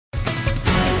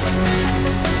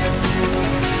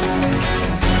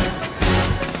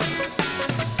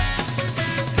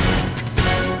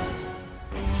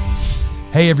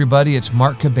Hey everybody, it's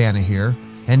Mark Cabana here,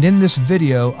 and in this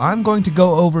video I'm going to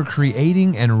go over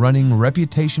creating and running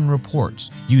reputation reports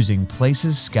using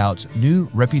Places Scout's new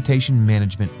reputation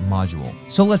management module.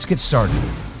 So let's get started.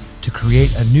 To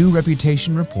create a new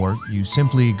reputation report, you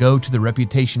simply go to the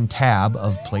Reputation tab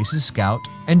of Places Scout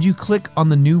and you click on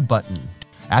the New button.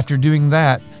 After doing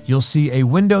that, you'll see a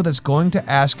window that's going to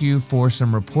ask you for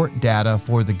some report data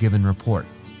for the given report.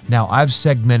 Now, I've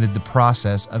segmented the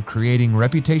process of creating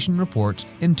reputation reports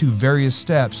into various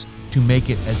steps to make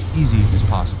it as easy as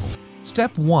possible.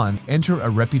 Step 1, enter a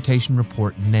reputation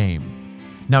report name.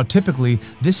 Now, typically,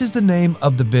 this is the name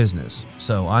of the business,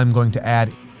 so I'm going to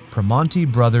add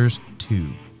Primonti Brothers 2.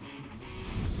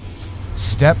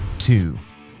 Step 2.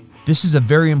 This is a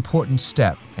very important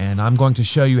step, and I'm going to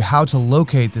show you how to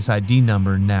locate this ID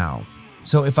number now.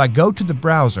 So if I go to the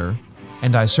browser,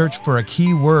 and I search for a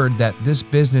keyword that this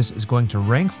business is going to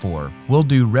rank for, we'll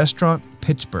do Restaurant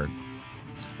Pittsburgh.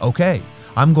 Okay,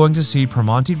 I'm going to see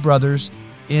Primonti Brothers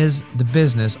is the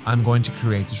business I'm going to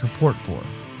create this report for.